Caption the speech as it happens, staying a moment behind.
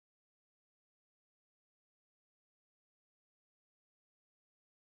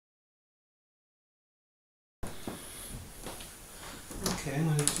Okay, I'm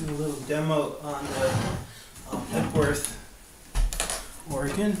going to do a little demo on the Epworth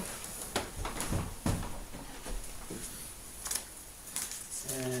organ.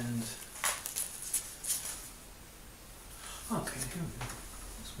 And, okay, here we go.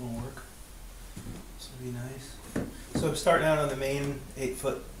 This will work. This will be nice. So I'm starting out on the main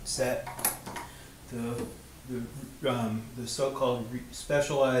 8-foot set. The so-called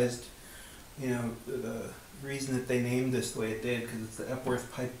specialized, the reason that they named this the way it did, because it's the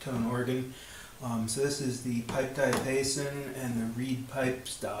Epworth Pipe Tone organ. So this is the pipe diapason and the reed pipe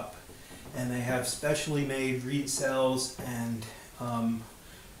stop, and they have specially made reed cells and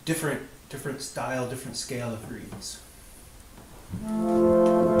different style, different scale of reeds.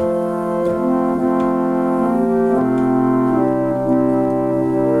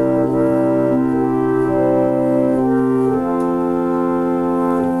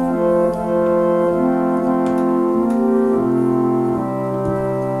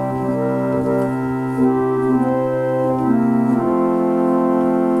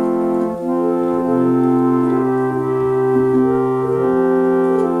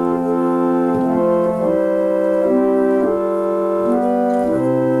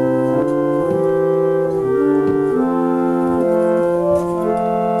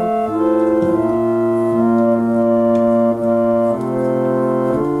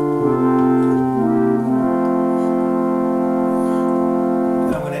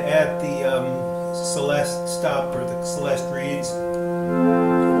 Stop, or the Celeste reeds.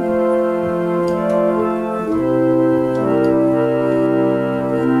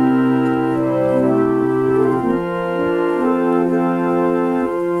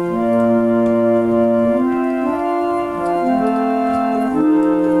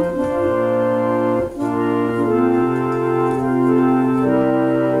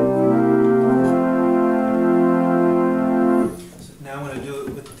 So now I'm going to do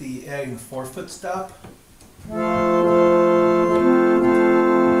it with the adding the 4-foot stop.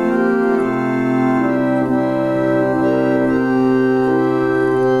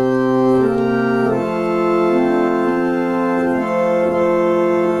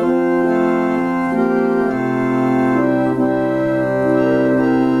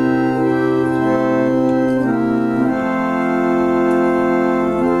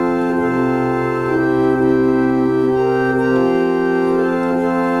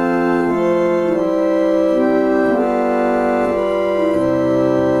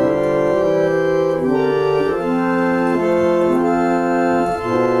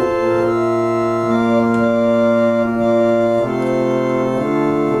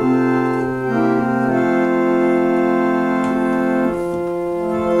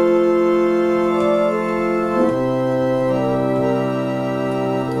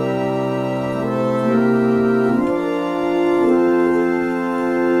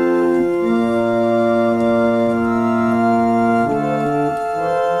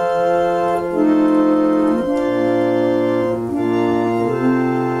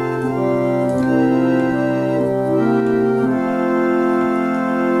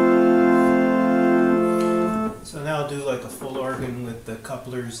 I'll do like a full organ with the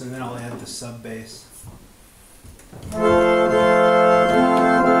couplers, and then I'll add the sub bass.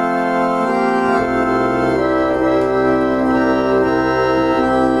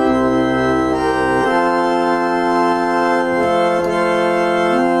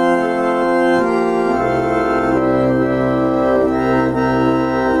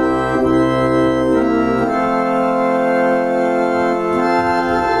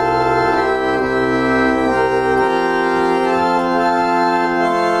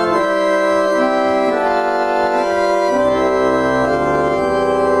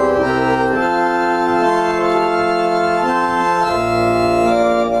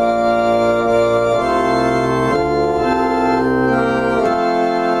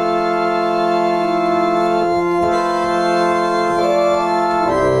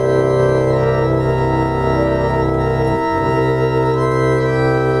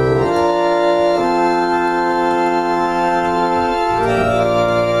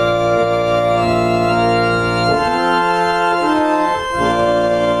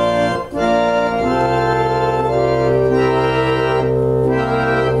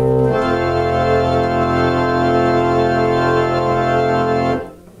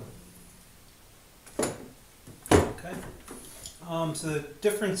 So the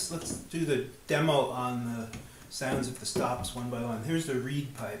difference, let's do the demo on the sounds of the stops one by one. Here's the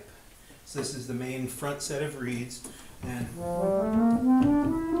reed pipe. So this is the main front set of reeds, and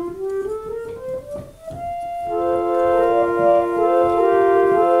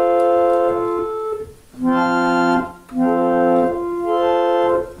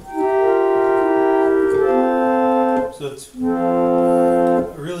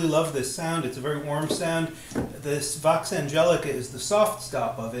love this sound. It's a very warm sound. This Vox Angelica is the soft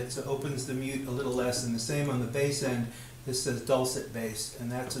stop of it, so it opens the mute a little less, and the same on the bass end. This says dulcet bass,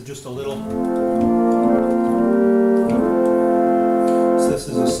 and that's just a little. So this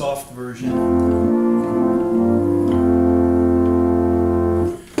is a soft version.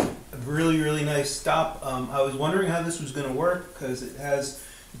 A really, really nice stop. I was wondering how this was going to work because it has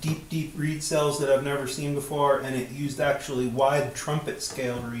deep reed cells that I've never seen before, and it used actually wide trumpet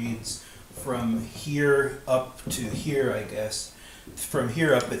scale reeds from here up to here, I guess. From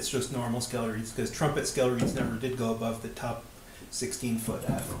here up, it's just normal scale reeds, because trumpet scale reeds never did go above the top 16-foot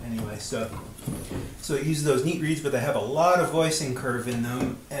F. Anyway, so it uses those neat reeds, but they have a lot of voicing curve in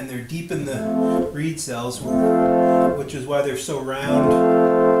them, and they're deep in the reed cells, which is why they're so round.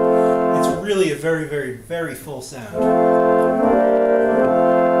 It's really a very, very, very full sound.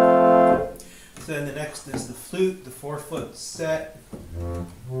 So then the next is the flute, the 4-foot set.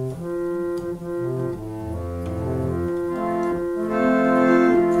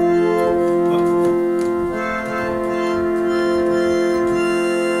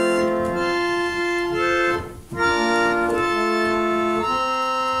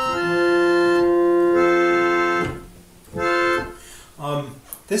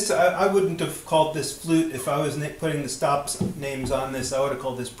 I wouldn't have called this flute if I was putting the stops names on this. I would have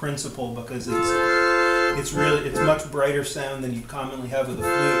called this principal, because it's much brighter sound than you commonly have with a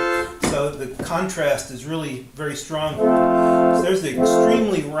flute. So the contrast is really very strong. So there's the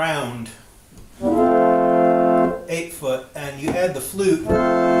extremely round 8-foot, and you add the flute.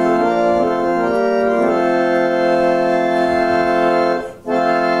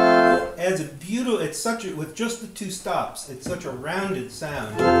 Adds a beautiful. It's such a, with just the 2 stops, it's such a rounded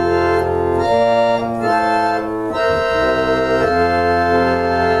sound.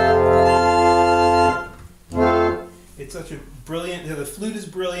 It's such a brilliant. The flute is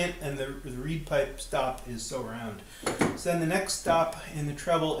brilliant, and the reed pipe stop is so round. So then the next stop in the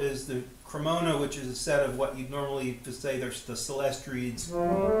treble is the Cremona, which is a set of what you'd normally say there's the Celeste reeds.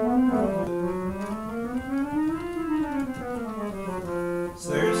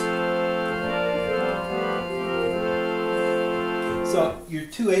 So your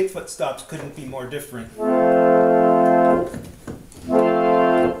 2 8-foot stops couldn't be more different. Darn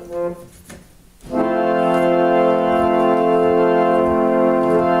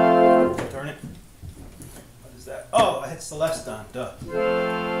it. What is that? Oh, I had Celeste on. Duh.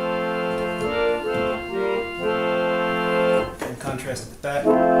 And contrast with that.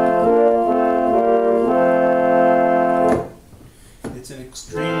 It's an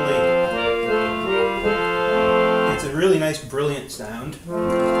extremely. It's a really nice, brilliant sound,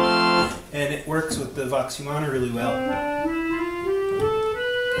 and it works with the Vox Humana really well.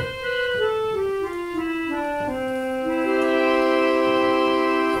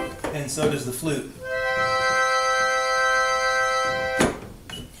 And so does the flute.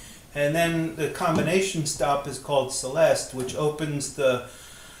 And then the combination stop is called Celeste, which opens the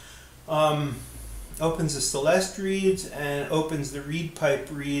Celeste reeds and opens the reed pipe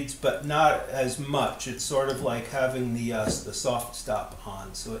reeds, but not as much. It's sort of like having the soft stop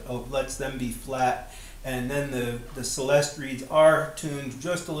on, so it lets them be flat. And then the Celeste reeds are tuned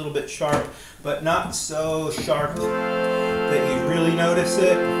just a little bit sharp, but not so sharp that you really notice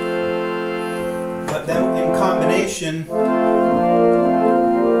it. But then in combination,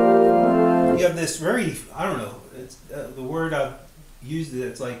 you have this very, I don't know, it's, the word I've used it,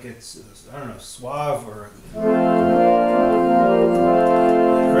 it's like it's, I don't know, suave or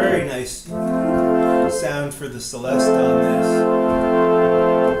very nice sound for the Celeste on this.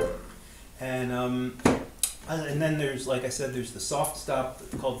 And then there's, like I said, there's the soft stop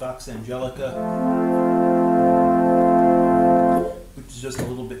called Vox Angelica, which is just a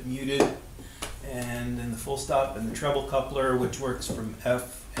little bit muted, and then the full stop and the treble coupler, which works from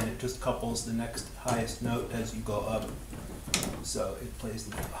F, and it just couples the next highest note as you go up. So it plays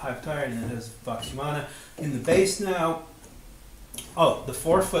the high tire, and then it has Vox Humana. In the bass now, oh, the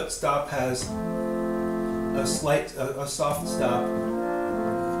 4-foot stop has a soft stop,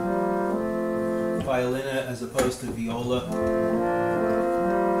 violina as opposed to viola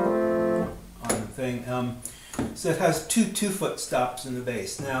on the thing. So it has 2 2-foot stops in the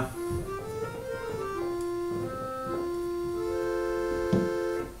bass. Now,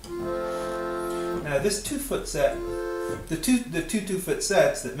 this 2-foot set, the two 2-foot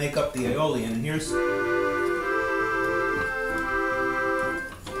sets that make up the Aeolian, and here's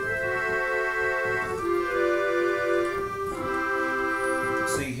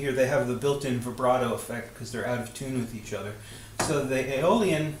see here they have the built-in vibrato effect because they're out of tune with each other. So the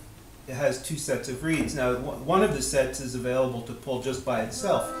Aeolian it has two sets of reeds. Now, one of the sets is available to pull just by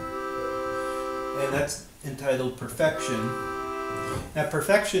itself, and that's entitled Perfection. Now,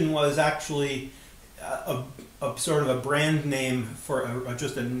 Perfection was actually a sort of a brand name for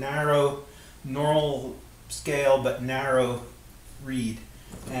just a narrow, normal scale but narrow reed.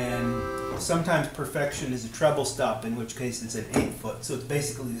 And sometimes Perfection is a treble stop, in which case it's an 8-foot. So it's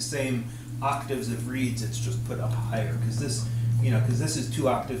basically the same octaves of reeds. It's just put up higher because this, because this is 2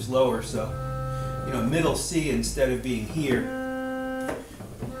 octaves lower. So, middle C, instead of being here,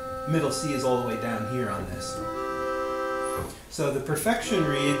 middle C is all the way down here on this. So the Perfection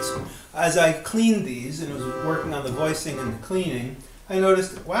reeds, as I cleaned these and was working on the voicing and the cleaning, I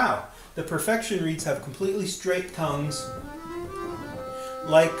noticed, wow, the Perfection reeds have completely straight tongues,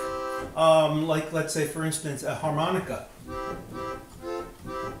 like let's say, for instance, a harmonica.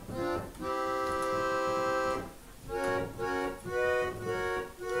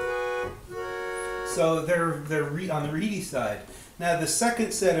 So they're on the reedy side. Now the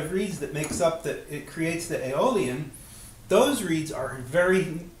second set of reeds that makes up it creates the Aeolian. Those reeds are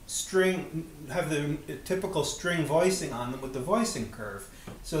very have the typical string voicing on them with the voicing curve.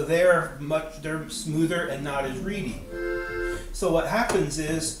 So they're smoother and not as reedy. So what happens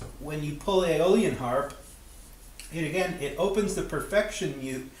is when you pull Aeolian harp, it opens the Perfection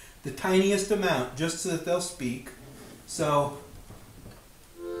mute the tiniest amount just so that they'll speak. So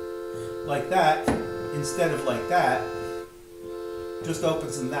like that, instead of like that, just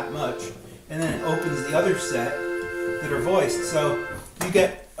opens them that much, and then it opens the other set that are voiced. So you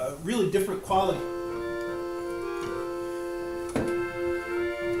get a really different quality.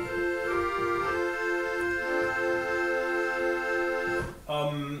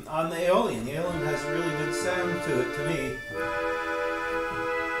 On the Aeolian has a really good sound to it, to me.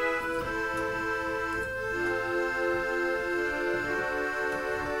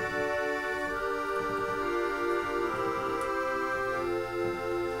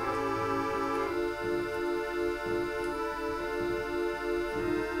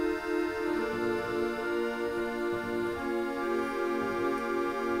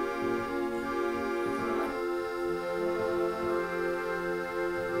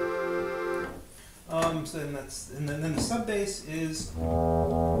 And then the sub bass is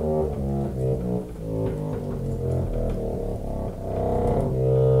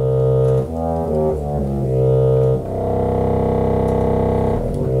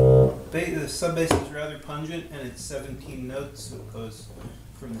the sub bass is rather pungent, and it's 17 notes, so it goes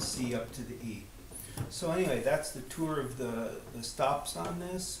from the C up to the E. So anyway, that's the tour of the stops on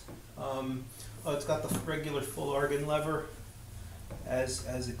this. It's got the regular full organ lever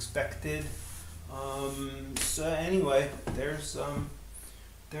as expected. So anyway, there's the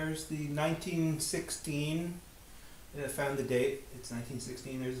 1916. I found the date. It's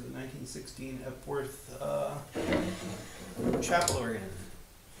 1916. There's a 1916 Epworth chapel organ.